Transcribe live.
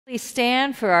Please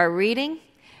stand for our reading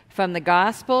from the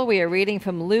Gospel. We are reading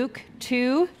from Luke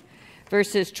 2,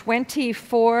 verses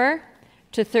 24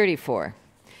 to 34.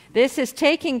 This is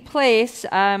taking place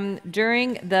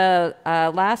during the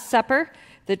Last Supper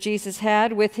that Jesus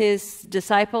had with his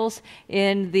disciples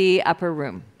in the upper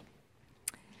room.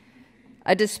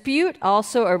 A dispute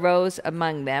also arose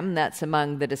among them, that's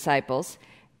among the disciples,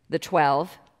 the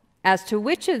 12, as to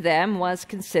which of them was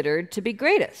considered to be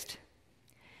greatest.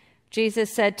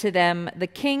 Jesus said to them, "The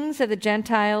kings of the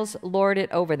Gentiles lord it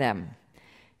over them,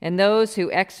 and those who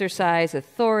exercise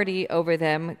authority over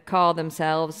them call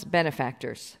themselves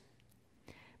benefactors.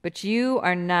 But you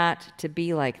are not to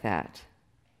be like that.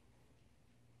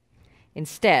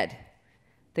 Instead,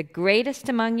 the greatest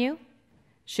among you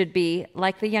should be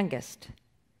like the youngest,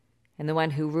 and the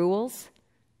one who rules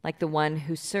like the one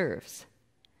who serves.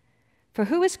 For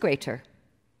who is greater,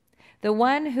 the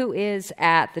one who is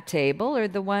at the table or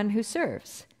the one who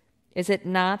serves? Is it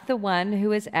not the one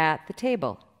who is at the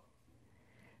table?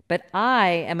 But I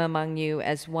am among you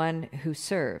as one who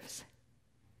serves.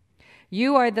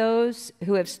 You are those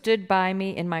who have stood by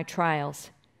me in my trials,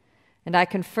 and I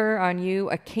confer on you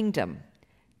a kingdom,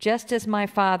 just as my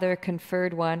Father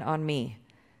conferred one on me,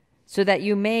 so that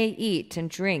you may eat and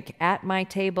drink at my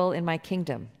table in my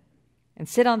kingdom, and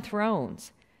sit on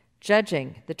thrones,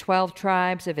 judging the 12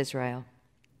 tribes of Israel.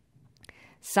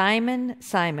 Simon,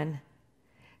 Simon,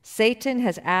 Satan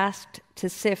has asked to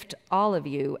sift all of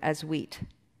you as wheat.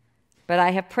 But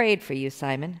I have prayed for you,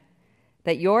 Simon,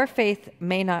 that your faith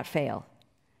may not fail.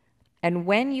 And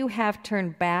when you have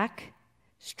turned back,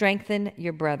 strengthen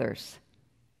your brothers."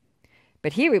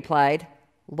 But he replied,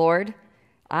 "Lord,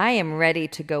 I am ready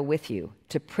to go with you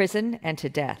to prison and to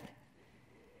death."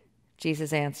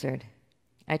 Jesus answered,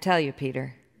 "I tell you,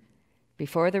 Peter,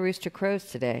 before the rooster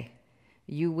crows today,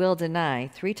 you will deny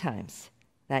 3 times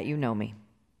that you know me."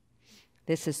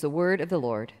 This is the word of the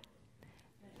Lord.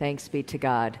 Thanks be to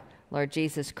God. Lord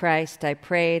Jesus Christ, I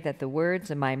pray that the words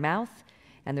of my mouth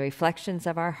and the reflections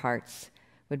of our hearts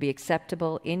would be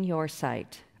acceptable in your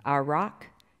sight, our rock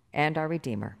and our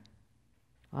Redeemer.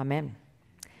 Amen.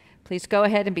 Please go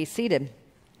ahead and be seated.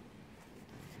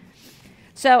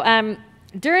 So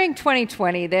during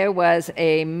 2020, there was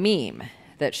a meme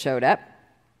that showed up.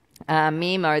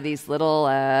 Meme are these little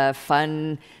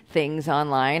fun things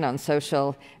online on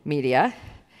social media.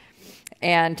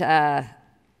 And,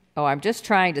 I'm just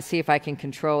trying to see if I can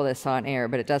control this on air,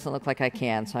 but it doesn't look like I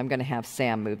can, so I'm going to have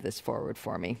Sam move this forward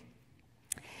for me.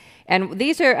 And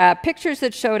these are pictures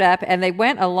that showed up, and they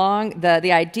went along,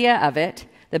 the idea of it,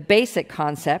 the basic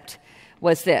concept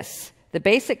was this. The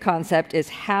basic concept is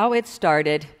how it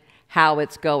started, how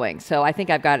it's going. So I think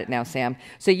I've got it now, Sam.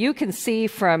 So you can see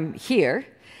from here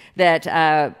that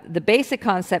the basic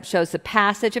concept shows the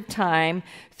passage of time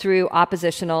through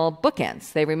oppositional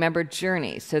bookends. They remember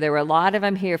journeys. So there were a lot of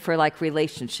them here for like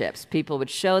relationships. People would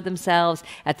show themselves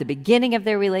at the beginning of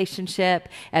their relationship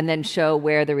and then show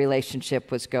where the relationship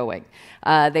was going.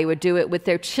 They would do it with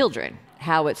their children,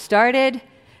 how it started,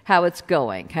 how it's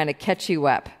going, kind of catch you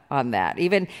up on that.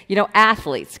 Even,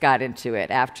 athletes got into it.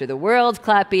 After the World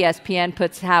Cup, ESPN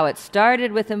puts how it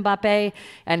started with Mbappe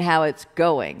and how it's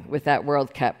going with that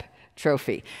World Cup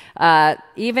trophy.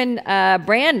 Even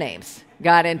brand names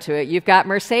got into it. You've got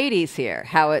Mercedes here,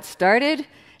 how it started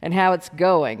and how it's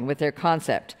going with their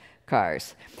concept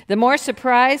cars. The more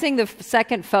surprising the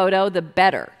second photo, the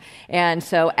better. And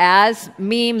so as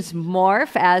memes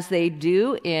morph, as they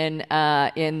do in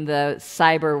the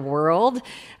cyber world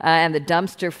and the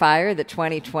dumpster fire that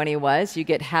 2020 was, you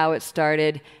get how it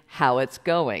started, how it's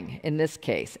going in this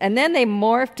case. And then they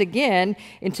morphed again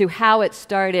into how it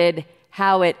started,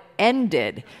 how it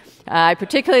ended. I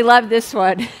particularly love this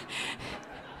one.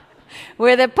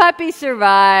 Where the puppy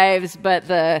survives, but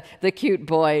the cute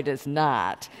boy does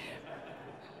not.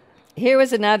 Here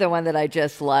was another one that I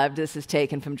just loved. This is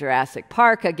taken from Jurassic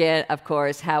Park again, of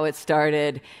course, how it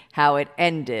started, how it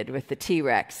ended with the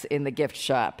T-Rex in the gift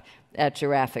shop at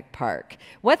Jurassic Park.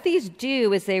 What these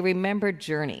do is they remember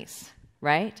journeys,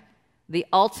 right? The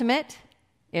ultimate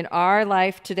in our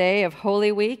life today of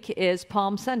Holy Week is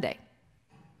Palm Sunday.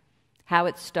 How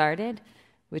it started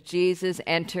with Jesus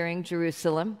entering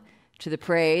Jerusalem to the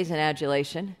praise and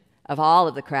adulation of all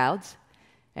of the crowds,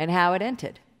 and how it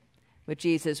ended with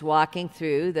Jesus walking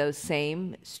through those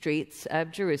same streets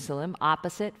of Jerusalem,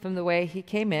 opposite from the way he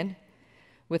came in,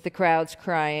 with the crowds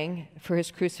crying for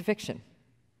his crucifixion.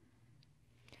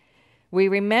 We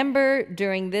remember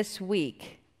during this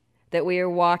week that we are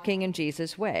walking in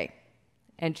Jesus' way.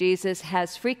 And Jesus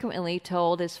has frequently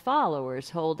told his followers,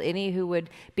 told any who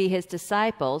would be his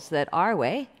disciples, that our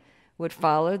way would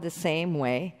follow the same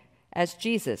way as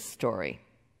Jesus' story.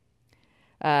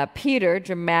 Peter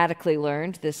dramatically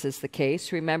learned this is the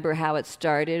case. Remember how it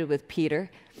started with Peter,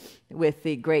 with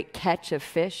the great catch of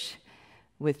fish,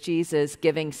 with Jesus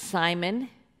giving Simon,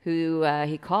 who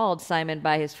he called Simon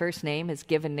by his first name, his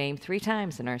given name 3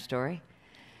 times in our story,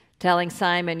 telling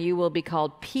Simon, "You will be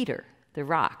called Peter, the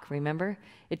rock." Remember?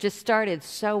 It just started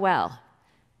so well.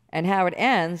 And how it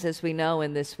ends, as we know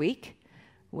in this week,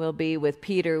 will be with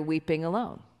Peter weeping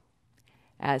alone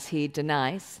as he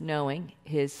denies knowing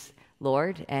his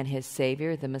Lord and his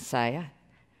Savior, the Messiah,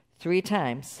 3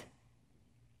 times.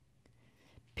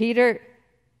 Peter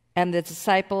and the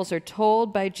disciples are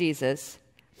told by Jesus,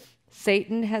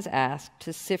 "Satan has asked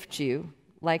to sift you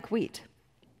like wheat."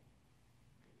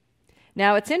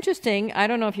 Now, it's interesting, I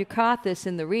don't know if you caught this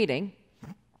in the reading,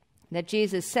 that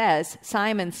Jesus says,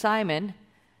 "Simon, Simon,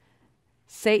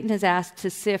 Satan has asked to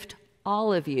sift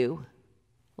all of you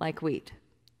like wheat."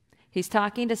 He's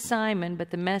talking to Simon,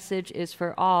 but the message is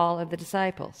for all of the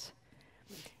disciples.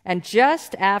 And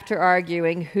just after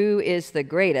arguing who is the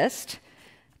greatest,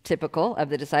 typical of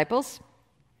the disciples,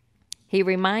 he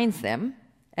reminds them,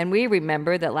 and we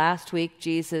remember that last week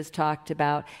Jesus talked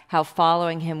about how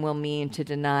following him will mean to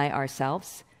deny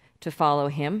ourselves, to follow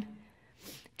him.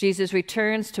 Jesus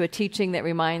returns to a teaching that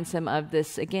reminds him of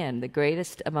this again. The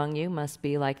greatest among you must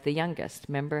be like the youngest.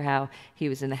 Remember how he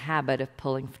was in the habit of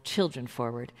pulling children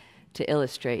forward to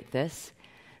illustrate this,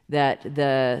 that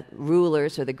the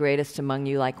rulers are the greatest among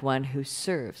you like one who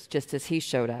serves, just as he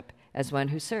showed up as one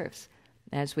who serves,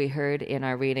 as we heard in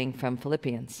our reading from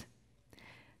Philippians.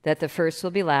 That the first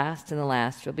will be last and the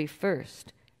last will be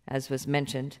first, as was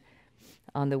mentioned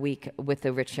on the week with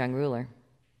the rich young ruler.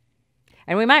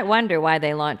 And we might wonder why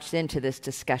they launched into this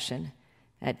discussion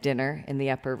at dinner in the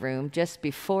upper room. Just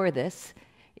before this,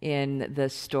 in the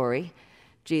story,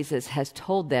 Jesus has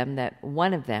told them that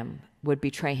one of them would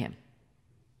betray him.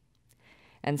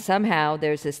 And somehow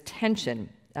there's this tension,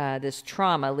 this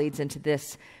trauma leads into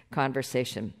this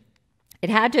conversation. It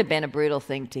had to have been a brutal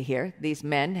thing to hear. These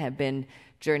men have been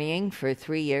journeying for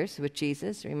 3 years with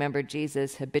Jesus. Remember,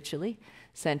 Jesus habitually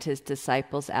sent his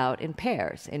disciples out in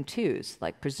pairs, in twos,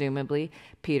 like presumably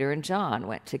Peter and John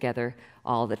went together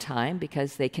all the time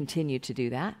because they continued to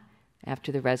do that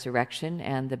after the resurrection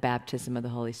and the baptism of the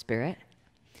Holy Spirit.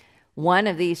 One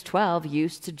of these 12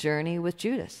 used to journey with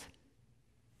Judas,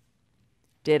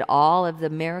 did all of the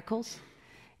miracles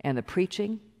and the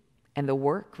preaching and the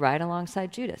work right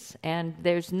alongside Judas. And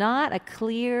there's not a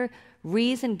clear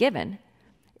reason given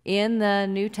in the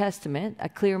New Testament, a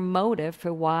clear motive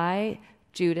for why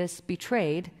Judas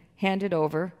betrayed, handed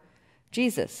over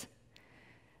Jesus.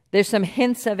 There's some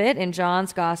hints of it in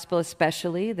John's gospel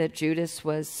especially, that Judas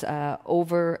was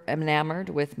over-enamored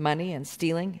with money and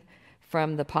stealing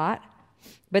from the pot.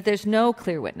 But there's no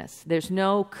clear witness. There's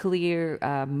no clear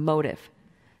motive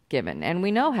given. And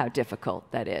we know how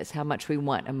difficult that is, how much we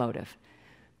want a motive.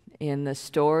 In the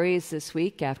stories this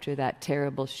week after that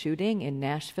terrible shooting in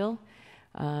Nashville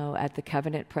at the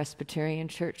Covenant Presbyterian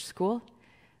Church School,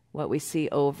 what we see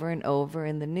over and over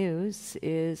in the news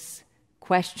is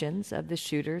questions of the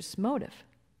shooter's motive.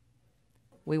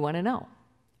 We want to know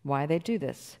why they do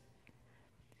this.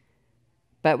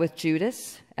 But with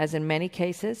Judas, as in many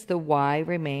cases, the why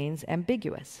remains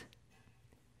ambiguous.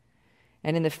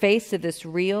 And in the face of this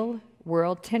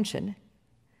real-world tension,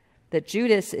 that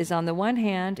Judas is on the one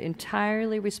hand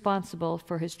entirely responsible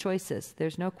for his choices.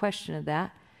 There's no question of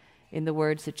that in the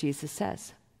words that Jesus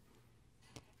says.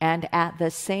 And at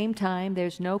the same time,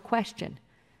 there's no question,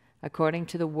 according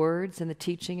to the words and the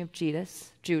teaching of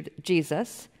Jesus,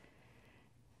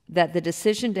 that the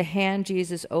decision to hand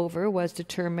Jesus over was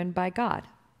determined by God.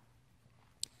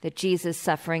 That Jesus'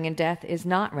 suffering and death is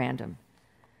not random,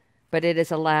 but it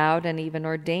is allowed and even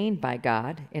ordained by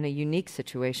God in a unique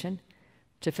situation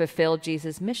to fulfill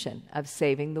Jesus' mission of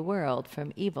saving the world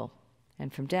from evil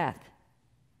and from death.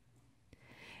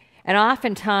 And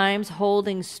oftentimes,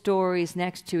 holding stories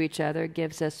next to each other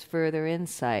gives us further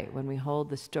insight. When we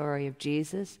hold the story of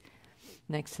Jesus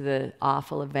next to the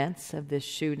awful events of this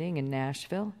shooting in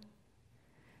Nashville,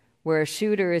 where a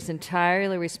shooter is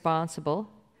entirely responsible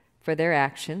for their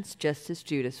actions, just as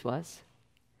Judas was,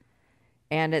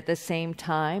 and at the same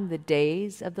time, the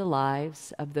days of the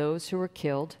lives of those who were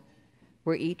killed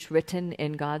were each written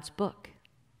in God's book.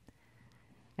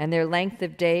 And their length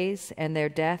of days and their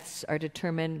deaths are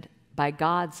determined by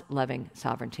God's loving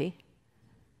sovereignty,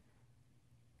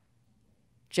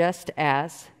 just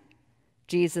as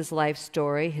Jesus' life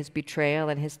story, his betrayal,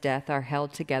 and his death are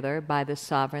held together by the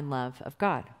sovereign love of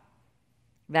God.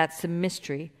 That's the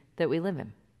mystery that we live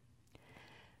in.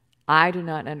 I do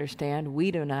not understand,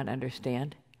 we do not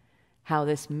understand how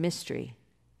this mystery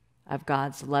of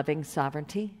God's loving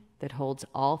sovereignty that holds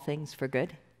all things for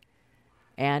good,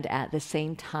 and at the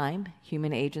same time,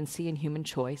 human agency and human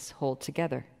choice hold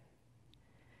together.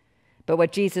 But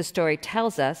what Jesus' story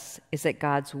tells us is that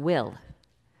God's will,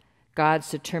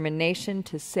 God's determination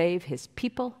to save his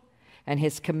people, and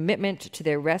his commitment to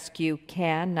their rescue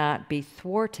cannot be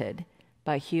thwarted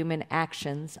by human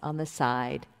actions on the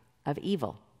side of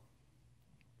evil.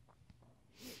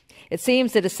 It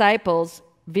seems the disciples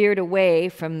veered away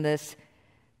from this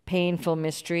painful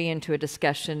mystery into a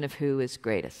discussion of who is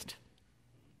greatest.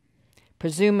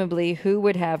 Presumably, who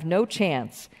would have no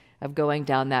chance of going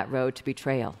down that road to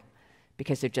betrayal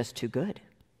because they're just too good.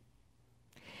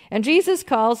 And Jesus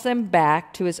calls them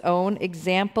back to his own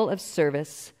example of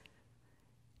service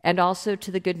and also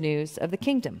to the good news of the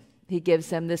kingdom. He gives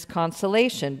them this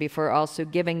consolation before also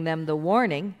giving them the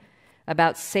warning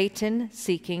about Satan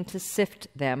seeking to sift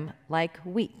them like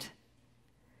wheat.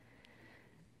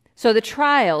 So the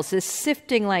trials, this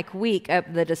sifting like wheat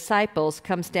of the disciples,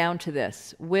 comes down to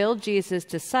this. Will Jesus'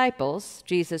 disciples,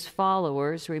 Jesus'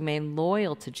 followers, remain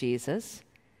loyal to Jesus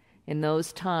in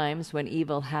those times when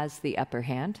evil has the upper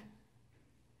hand,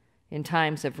 in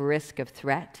times of risk of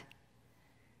threat,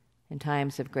 in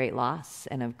times of great loss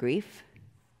and of grief,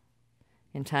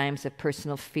 in times of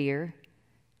personal fear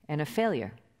and of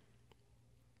failure?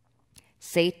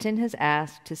 Satan has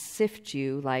asked to sift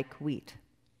you like wheat.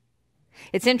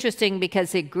 It's interesting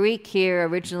because the Greek here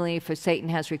originally for Satan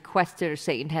has requested or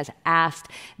Satan has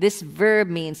asked. This verb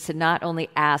means to not only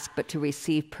ask but to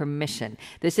receive permission.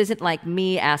 This isn't like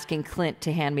me asking Clint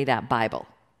to hand me that Bible,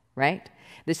 right?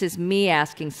 This is me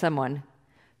asking someone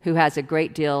who has a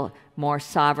great deal more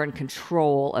sovereign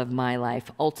control of my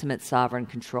life, ultimate sovereign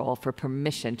control, for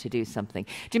permission to do something.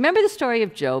 Do you remember the story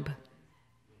of Job? Do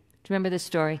you remember this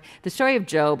story? The story of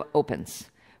Job opens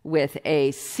with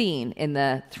a scene in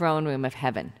the throne room of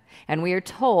heaven. And we are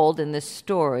told in this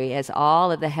story, as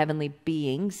all of the heavenly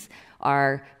beings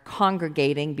are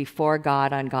congregating before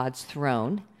God on God's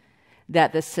throne,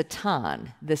 that the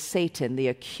Satan, the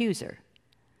accuser,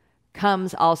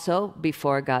 comes also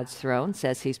before God's throne,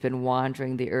 says he's been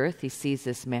wandering the earth. He sees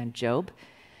this man, Job.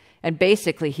 And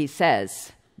basically he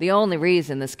says, the only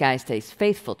reason this guy stays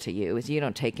faithful to you is you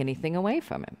don't take anything away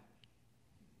from him.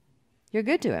 You're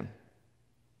good to him.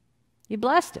 You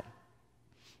blessed him.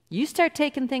 You start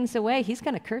taking things away, he's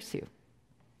going to curse you.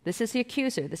 This is the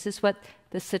accuser. This is what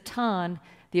the Satan,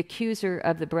 the accuser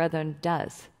of the brethren,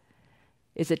 does,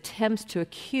 is attempts to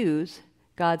accuse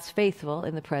God's faithful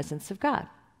in the presence of God.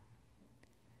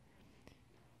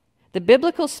 The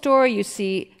biblical story, you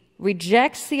see,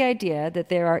 rejects the idea that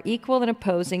there are equal and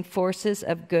opposing forces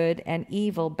of good and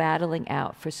evil battling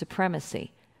out for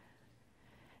supremacy.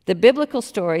 The biblical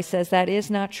story says that is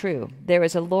not true. There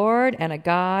is a Lord and a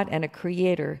God and a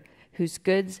Creator whose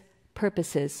good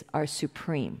purposes are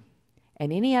supreme.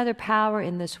 And any other power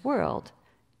in this world,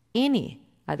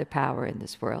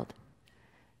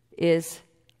 is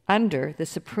under the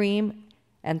supreme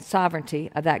and sovereignty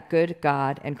of that good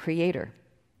God and Creator.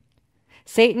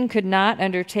 Satan could not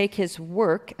undertake his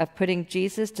work of putting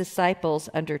Jesus' disciples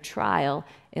under trial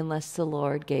unless the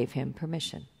Lord gave him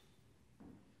permission.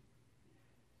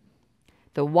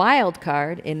 The wild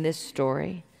card in this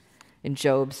story, in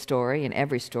Job's story, in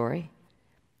every story,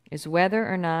 is whether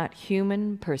or not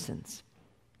human persons,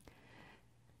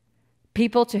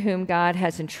 people to whom God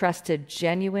has entrusted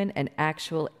genuine and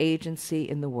actual agency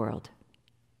in the world,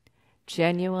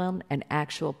 genuine and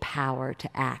actual power to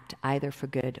act either for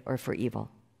good or for evil,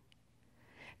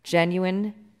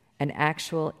 genuine and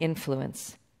actual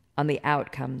influence on the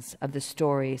outcomes of the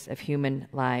stories of human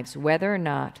lives, whether or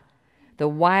not the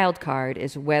wild card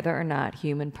is whether or not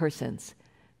human persons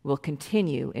will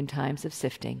continue in times of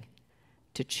sifting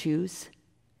to choose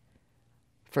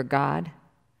for God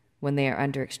when they are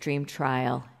under extreme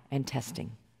trial and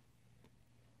testing.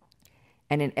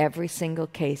 And in every single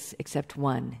case except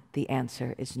one, the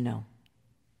answer is no.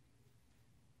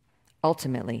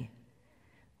 Ultimately,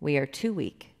 we are too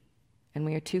weak and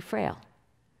we are too frail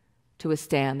to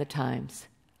withstand the times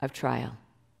of trial,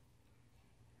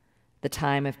 the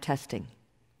time of testing.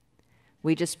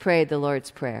 We just prayed the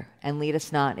Lord's Prayer, and lead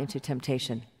us not into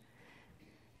temptation.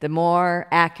 The more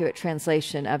accurate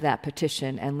translation of that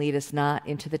petition, and lead us not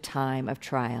into the time of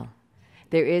trial.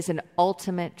 There is an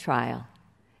ultimate trial.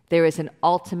 There is an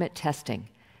ultimate testing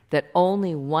that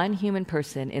only one human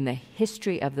person in the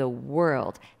history of the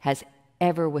world has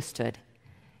ever withstood,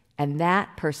 and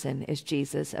that person is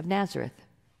Jesus of Nazareth.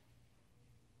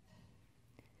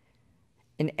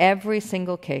 In every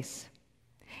single case,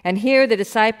 And here the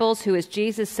disciples who, as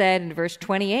Jesus said in verse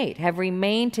 28, have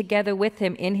remained together with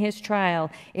him in his trial,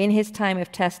 in his time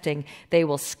of testing. They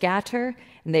will scatter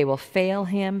and they will fail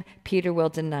him. Peter will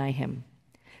deny him.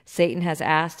 Satan has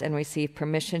asked and received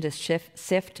permission to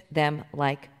sift them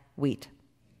like wheat.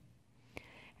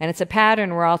 And it's a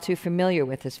pattern we're all too familiar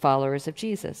with as followers of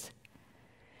Jesus.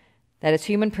 That as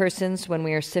human persons, when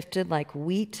we are sifted like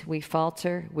wheat, we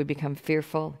falter, we become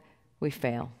fearful, we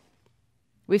fail.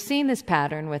 We've seen this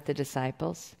pattern with the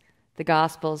disciples. The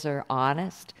Gospels are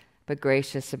honest but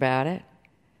gracious about it.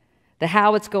 The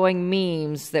how it's going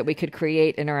memes that we could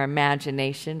create in our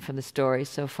imagination from the stories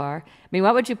so far. I mean,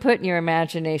 what would you put in your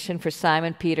imagination for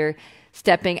Simon Peter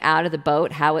stepping out of the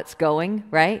boat, how it's going,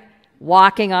 right?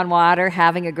 Walking on water,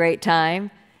 having a great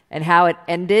time, and how it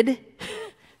ended,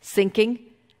 sinking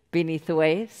beneath the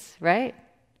waves, right?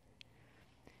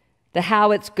 The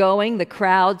how it's going, the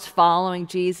crowds following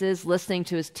Jesus, listening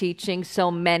to his teaching,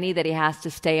 so many that he has to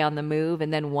stay on the move.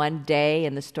 And then one day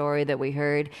in the story that we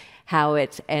heard, how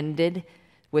it's ended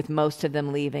with most of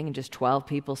them leaving and just 12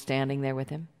 people standing there with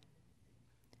him.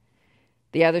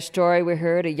 The other story we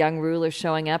heard, a young ruler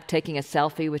showing up, taking a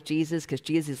selfie with Jesus because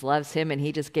Jesus loves him and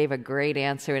he just gave a great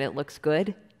answer and it looks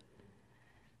good.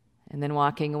 And then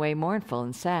walking away mournful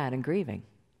and sad and grieving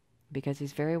because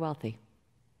he's very wealthy.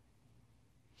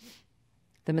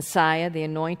 The Messiah, the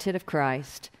anointed of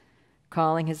Christ,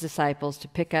 calling his disciples to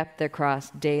pick up their cross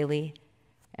daily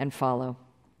and follow.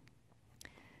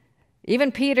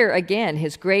 Even Peter, again,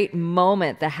 his great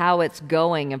moment, the how it's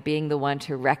going of being the one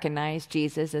to recognize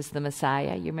Jesus as the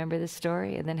Messiah. You remember this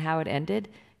story? And then how it ended?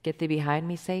 Get thee behind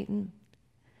me, Satan.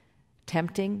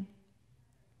 Tempting.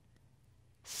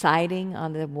 Siding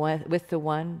on with the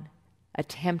one,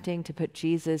 attempting to put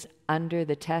Jesus under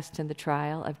the test and the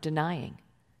trial of denying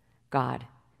God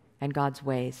and God's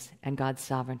ways and God's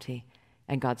sovereignty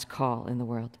and God's call in the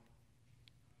world.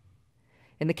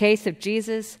 In the case of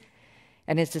Jesus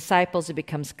and his disciples, it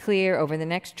becomes clear over the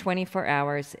next 24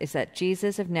 hours is that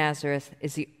Jesus of Nazareth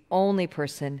is the only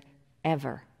person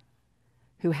ever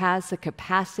who has the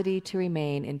capacity to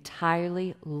remain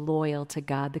entirely loyal to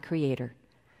God the Creator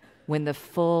when the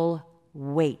full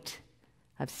weight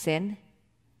of sin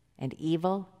and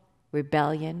evil,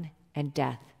 rebellion, and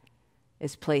death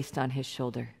is placed on his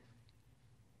shoulder.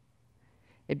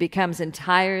 It becomes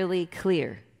entirely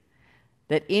clear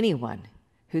that anyone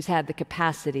who's had the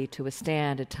capacity to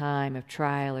withstand a time of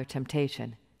trial or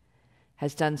temptation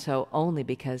has done so only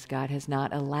because God has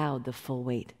not allowed the full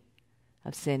weight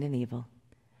of sin and evil,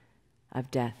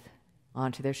 of death,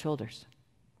 onto their shoulders.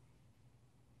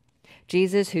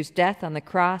 Jesus, whose death on the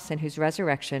cross and whose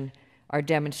resurrection are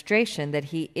demonstration that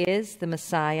he is the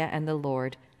Messiah and the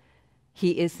Lord.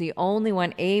 He is the only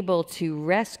one able to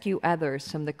rescue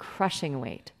others from the crushing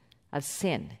weight of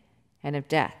sin and of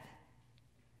death.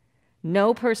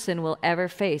 No person will ever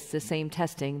face the same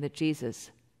testing that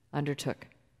Jesus undertook.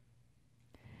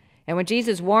 And when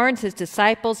Jesus warns his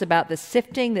disciples about the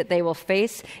sifting that they will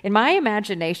face, in my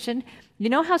imagination, you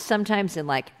know how sometimes in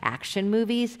like action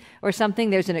movies or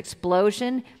something, there's an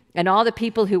explosion and all the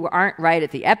people who aren't right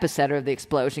at the epicenter of the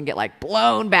explosion get like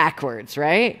blown backwards,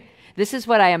 right? This is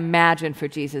what I imagine for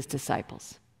Jesus'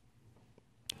 disciples.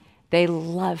 They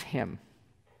love him.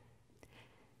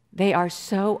 They are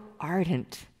so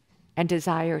ardent and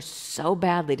desire so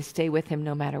badly to stay with him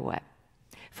no matter what.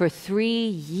 For 3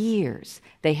 years,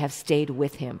 they have stayed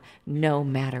with him no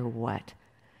matter what.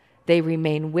 They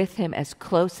remain with him as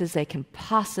close as they can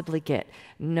possibly get,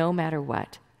 no matter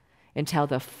what, until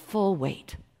the full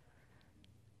weight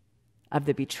of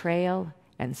the betrayal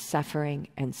and suffering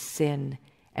and sin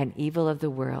and evil of the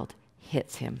world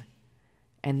hits him.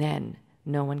 And then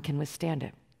no one can withstand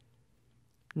it.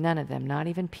 None of them, not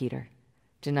even Peter,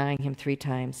 denying him 3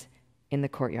 times in the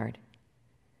courtyard.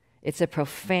 It's a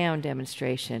profound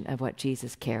demonstration of what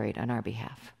Jesus carried on our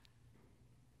behalf.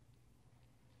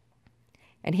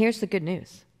 And here's the good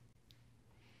news.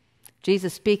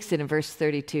 Jesus speaks it in verse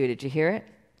 32. Did you hear it?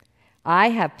 I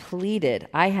have pleaded,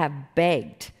 I have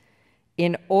begged,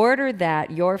 in order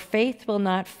that your faith will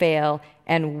not fail,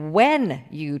 and when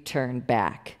you turn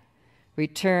back,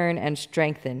 return and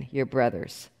strengthen your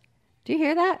brothers. Do you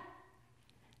hear that?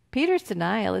 Peter's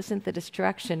denial isn't the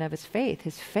destruction of his faith.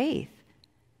 His faith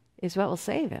is what will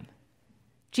save him.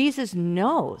 Jesus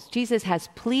knows. Jesus has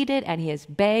pleaded and he has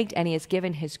begged and he has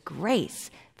given his grace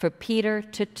for Peter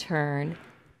to turn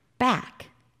back.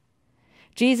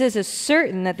 Jesus is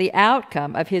certain that the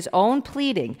outcome of his own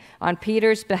pleading on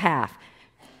Peter's behalf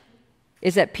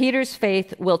is that Peter's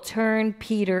faith will turn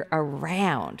Peter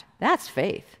around. That's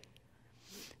faith.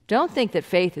 Don't think that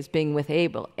faith is being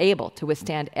able to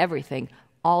withstand everything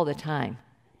all the time.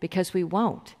 because we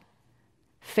won't.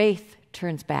 Faith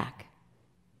turns back.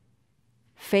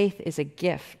 Faith is a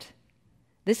gift.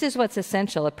 This is what's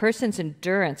essential. A person's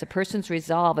endurance, a person's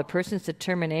resolve, a person's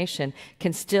determination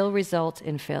can still result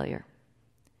in failure.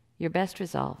 Your best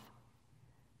resolve,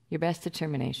 your best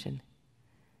determination,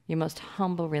 your most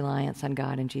humble reliance on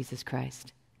God and Jesus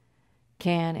Christ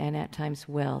can and at times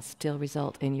will still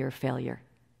result in your failure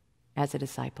as a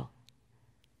disciple.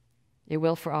 It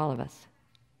will for all of us.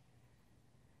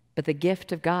 But the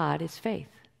gift of God is faith.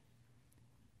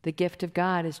 The gift of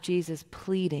God is Jesus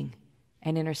pleading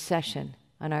and intercession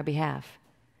on our behalf.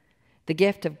 The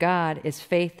gift of God is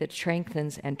faith that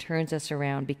strengthens and turns us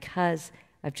around because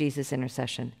of Jesus'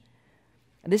 intercession.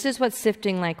 This is what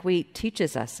sifting like wheat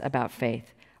teaches us about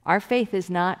faith. Our faith is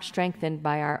not strengthened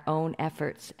by our own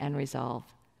efforts and resolve.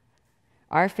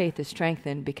 Our faith is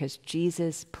strengthened because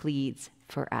Jesus pleads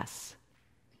for us.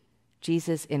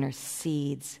 Jesus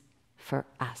intercedes for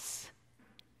us.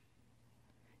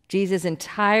 Jesus'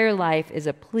 entire life is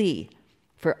a plea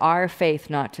for our faith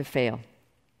not to fail.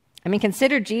 I mean,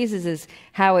 consider Jesus'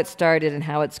 how it started and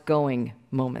how it's going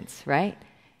moments, right?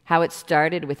 How it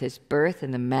started with his birth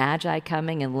and the Magi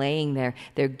coming and laying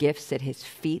their gifts at his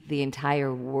feet, the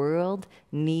entire world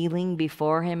kneeling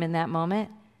before him in that moment.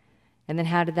 And then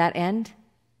how did that end?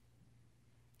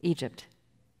 Egypt,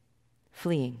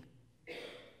 fleeing.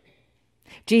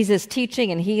 Jesus'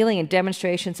 teaching and healing and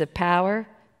demonstrations of power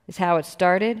is how it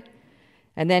started.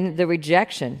 And then the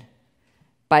rejection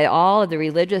by all of the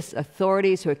religious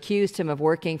authorities who accused him of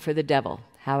working for the devil,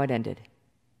 how it ended.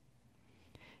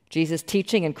 Jesus'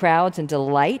 teaching in crowds and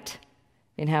delight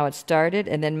in how it started,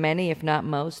 and then many, if not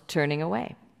most, turning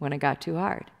away when it got too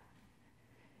hard.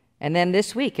 And then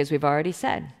this week, as we've already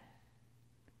said,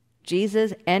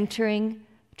 Jesus entering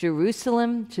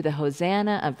Jerusalem to the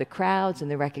hosanna of the crowds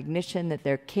and the recognition that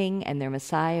their king and their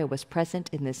Messiah was present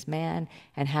in this man,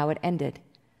 and how it ended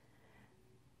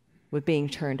with being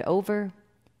turned over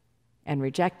and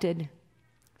rejected,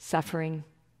 suffering,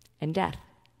 and death.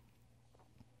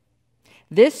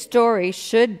 This story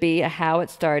should be a how it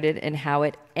started and how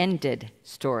it ended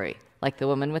story, like the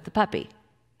woman with the puppy.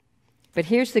 But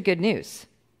here's the good news,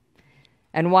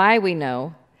 and why we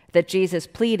know that Jesus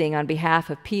pleading on behalf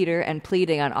of Peter and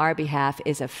pleading on our behalf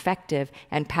is effective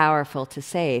and powerful to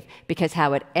save, because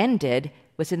how it ended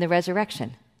was in the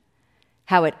resurrection.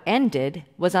 How it ended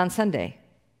was on Sunday.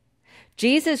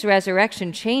 Jesus'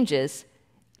 resurrection changes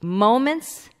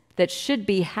moments that should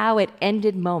be how it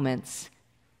ended moments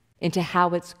into how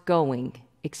it's going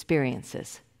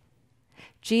experiences.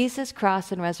 Jesus'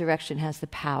 cross and resurrection has the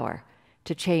power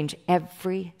to change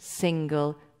every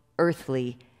single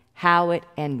earthly how it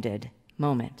ended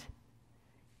moment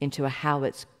into a how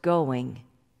it's going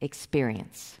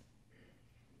experience.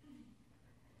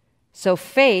 So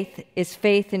faith is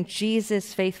faith in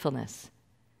Jesus' faithfulness,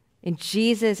 in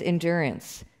Jesus'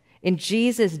 endurance, in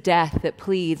Jesus' death that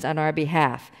pleads on our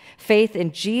behalf. Faith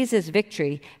in Jesus'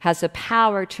 victory has the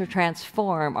power to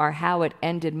transform our how it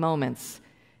ended moments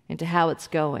into how it's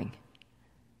going.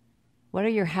 What are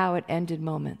your how it ended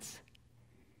moments?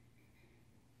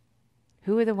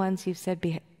 Who are the ones you've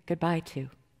said goodbye to?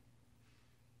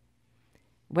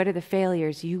 What are the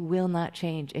failures you will not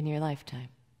change in your lifetime?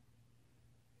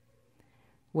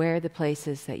 Where are the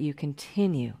places that you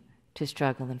continue to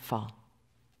struggle and fall?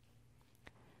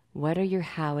 What are your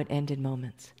how it ended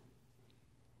moments?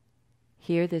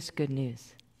 Hear this good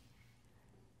news,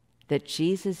 that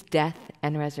Jesus' death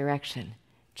and resurrection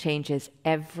changes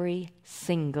every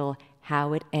single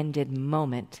how it ended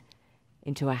moment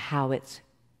into a how it's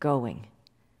going.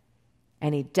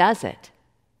 And he does it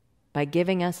by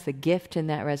giving us the gift in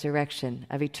that resurrection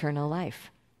of eternal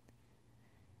life.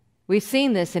 We've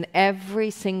seen this in every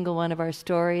single one of our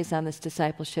stories on this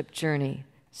discipleship journey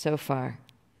so far.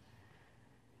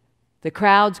 The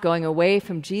crowds going away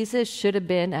from Jesus should have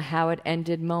been a how it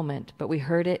ended moment, but we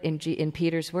heard it in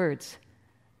Peter's words.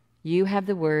 You have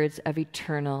the words of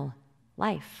eternal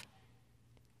life.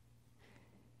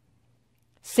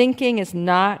 Sinking is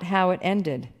not how it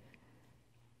ended.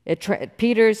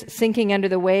 Peter's sinking under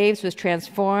the waves was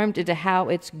transformed into how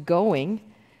it's going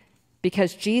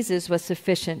because Jesus was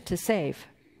sufficient to save.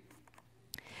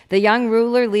 The young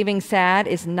ruler leaving sad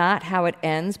is not how it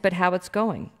ends, but how it's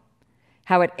going.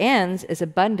 How it ends is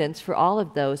abundance for all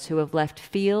of those who have left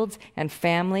fields and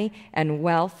family and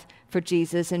wealth for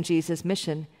Jesus and Jesus'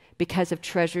 mission because of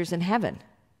treasures in heaven.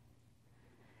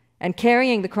 And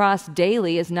carrying the cross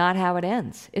daily is not how it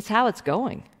ends. It's how it's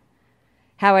going.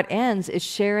 How it ends is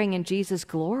sharing in Jesus'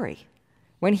 glory,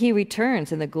 when he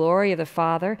returns in the glory of the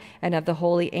Father and of the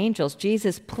holy angels.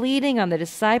 Jesus pleading on the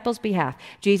disciples' behalf,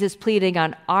 Jesus pleading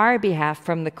on our behalf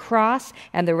from the cross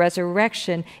and the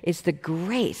resurrection is the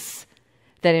grace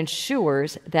that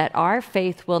ensures that our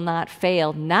faith will not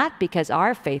fail, not because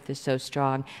our faith is so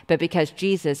strong, but because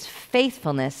Jesus'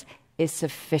 faithfulness is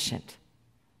sufficient.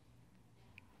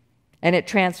 And it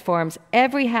transforms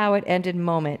every how it ended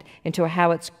moment into a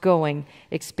how it's going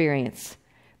experience.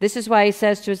 This is why he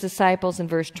says to his disciples in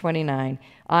verse 29,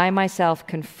 I myself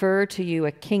confer to you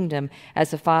a kingdom as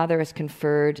the Father has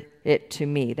conferred it to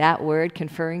me. That word,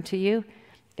 conferring to you,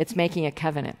 it's making a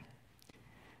covenant.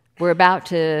 We're about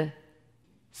to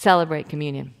celebrate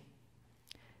communion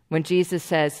when Jesus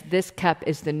says, this cup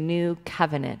is the new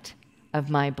covenant of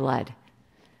my blood.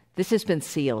 This has been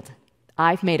sealed.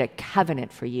 I've made a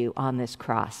covenant for you on this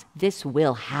cross. This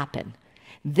will happen.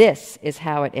 This is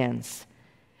how it ends,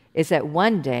 is that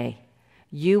one day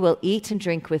you will eat and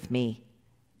drink with me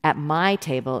at my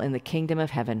table in the kingdom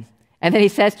of heaven. And then he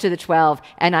says to the 12,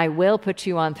 and I will put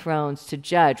you on thrones to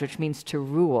judge, which means to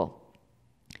rule.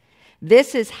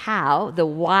 This is how the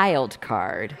wild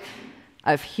card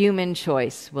of human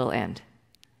choice will end.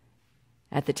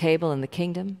 At the table in the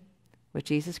kingdom with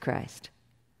Jesus Christ,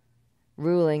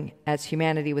 ruling as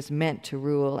humanity was meant to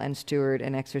rule and steward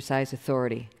and exercise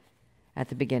authority at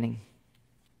the beginning.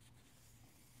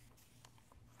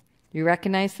 You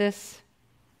recognize this?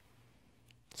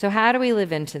 So how do we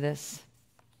live into this?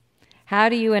 How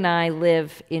do you and I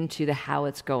live into the how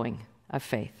it's going of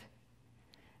faith?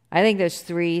 I think there's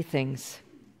three things.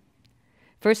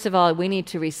 First of all, we need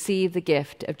to receive the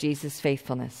gift of Jesus'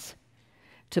 faithfulness,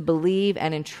 to believe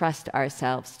and entrust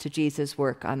ourselves to Jesus'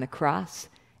 work on the cross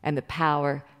and the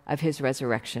power of his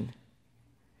resurrection.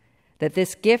 That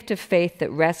this gift of faith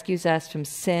that rescues us from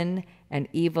sin and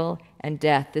evil and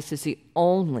death, this is the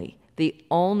only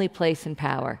place and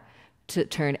power to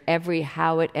turn every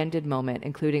how it ended moment,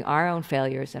 including our own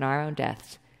failures and our own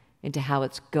deaths, into how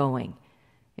it's going,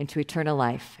 into eternal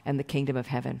life and the kingdom of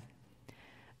heaven.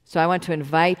 So I want to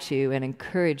invite you and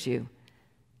encourage you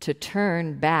to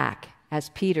turn back as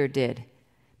Peter did,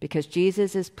 because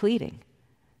Jesus is pleading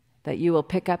that you will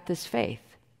pick up this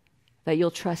faith, that you'll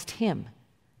trust him,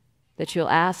 that you'll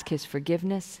ask his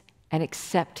forgiveness and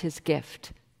accept his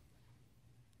gift.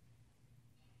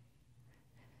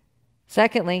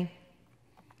 Secondly,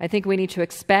 I think we need to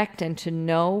expect and to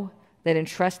know that in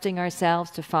trusting ourselves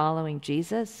to following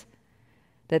Jesus,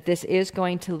 that this is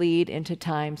going to lead into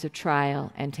times of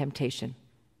trial and temptation.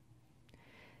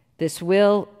 This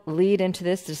will lead into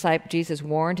this. Jesus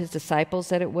warned his disciples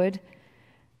that it would,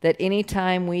 that any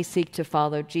time we seek to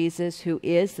follow Jesus, who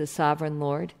is the sovereign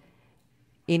Lord,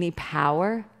 any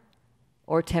power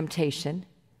or temptation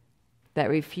that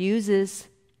refuses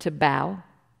to bow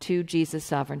to Jesus'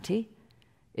 sovereignty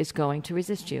is going to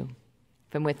resist you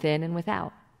from within and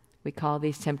without. We call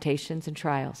these temptations and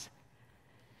trials.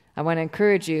 I want to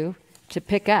encourage you to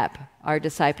pick up our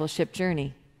discipleship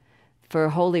journey for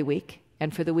Holy Week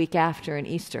and for the week after in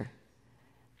Easter,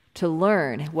 to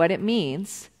learn what it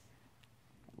means,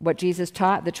 what Jesus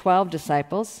taught the 12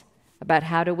 disciples about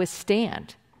how to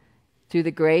withstand through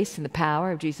the grace and the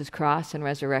power of Jesus' cross and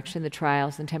resurrection, the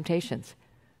trials and temptations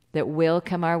that will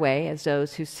come our way as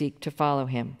those who seek to follow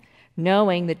him,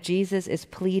 knowing that Jesus is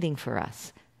pleading for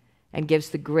us and gives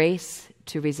the grace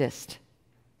to resist.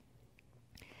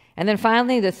 And then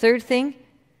finally, the third thing,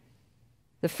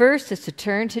 the first is to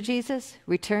turn to Jesus,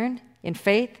 return in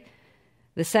faith.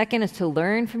 The second is to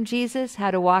learn from Jesus how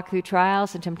to walk through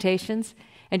trials and temptations.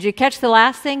 And did you catch the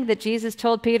last thing that Jesus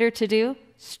told Peter to do?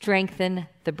 Strengthen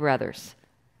the brothers.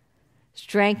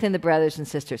 Strengthen the brothers and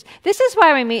sisters. This is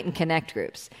why we meet in connect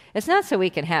groups. It's not so we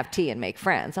can have tea and make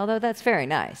friends, although that's very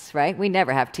nice, right? We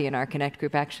never have tea in our connect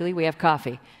group, actually. We have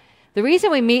coffee. The reason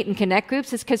we meet in connect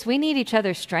groups is because we need each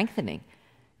other's strengthening.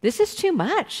 This is too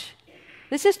much.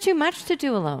 This is too much to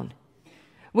do alone.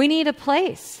 We need a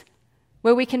place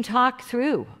where we can talk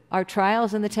through our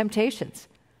trials and the temptations,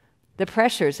 the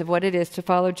pressures of what it is to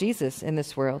follow Jesus in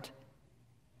this world.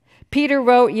 Peter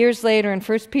wrote years later in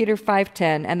 1 Peter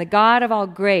 5:10, "And the God of all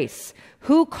grace,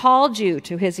 who called you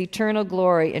to his eternal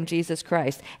glory in Jesus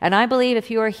Christ." And I believe if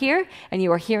you are here and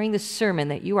you are hearing this sermon,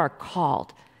 that you are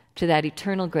called to that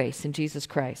eternal grace in Jesus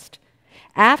Christ.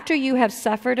 "After you have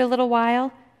suffered a little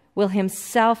while, will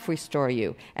himself restore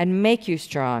you and make you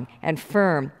strong and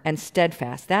firm and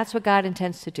steadfast." That's what God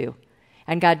intends to do.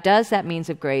 And God does that means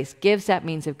of grace, gives that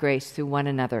means of grace through one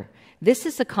another. This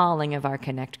is the calling of our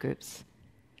connect groups.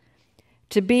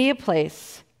 To be a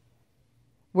place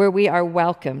where we are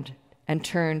welcomed and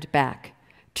turned back.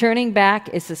 Turning back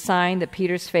is a sign that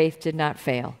Peter's faith did not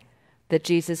fail, that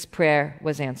Jesus' prayer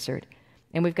was answered.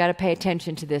 And we've got to pay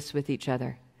attention to this with each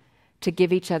other, to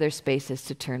give each other spaces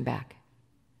to turn back,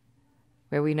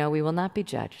 where we know we will not be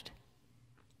judged.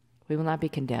 We will not be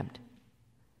condemned.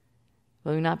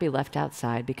 We will not be left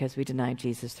outside because we denied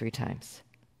Jesus 3 times.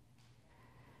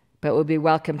 But we'll be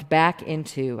welcomed back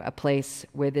into a place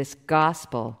where this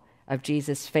gospel of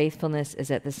Jesus' faithfulness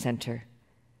is at the center,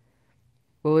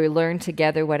 where we learn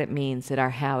together what it means that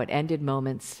our how it ended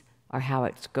moments are how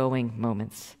it's going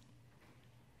moments.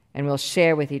 And we'll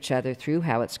share with each other through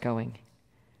how it's going,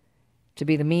 to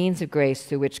be the means of grace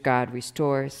through which God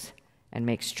restores and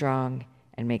makes strong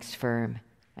and makes firm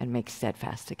and makes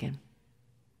steadfast again.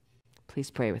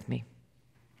 Please pray with me.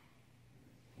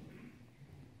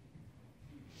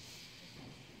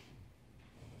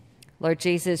 Lord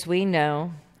Jesus, we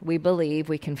know, we believe,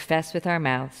 we confess with our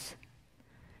mouths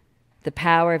the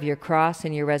power of your cross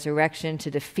and your resurrection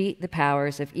to defeat the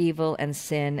powers of evil and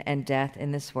sin and death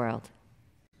in this world.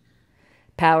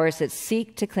 Powers that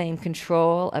seek to claim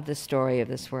control of the story of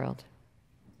this world.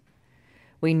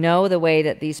 We know the way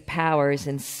that these powers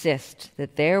insist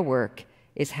that their work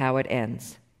is how it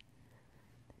ends.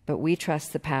 But we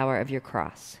trust the power of your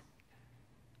cross.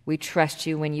 We trust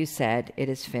you when you said, "It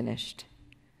is finished."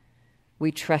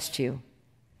 We trust you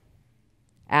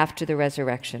after the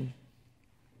resurrection,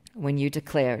 when you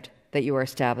declared that you are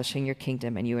establishing your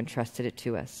kingdom and you entrusted it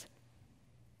to us.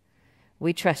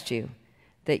 We trust you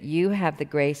that you have the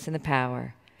grace and the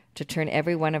power to turn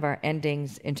every one of our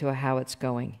endings into a how it's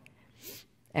going.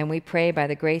 And we pray by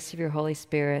the grace of your Holy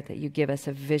Spirit that you give us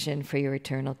a vision for your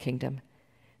eternal kingdom,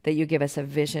 that you give us a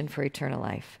vision for eternal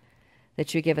life,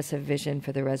 that you give us a vision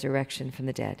for the resurrection from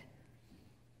the dead.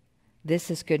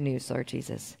 This is good news, Lord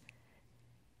Jesus,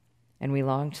 and we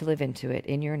long to live into it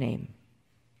in your name.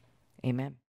 Amen.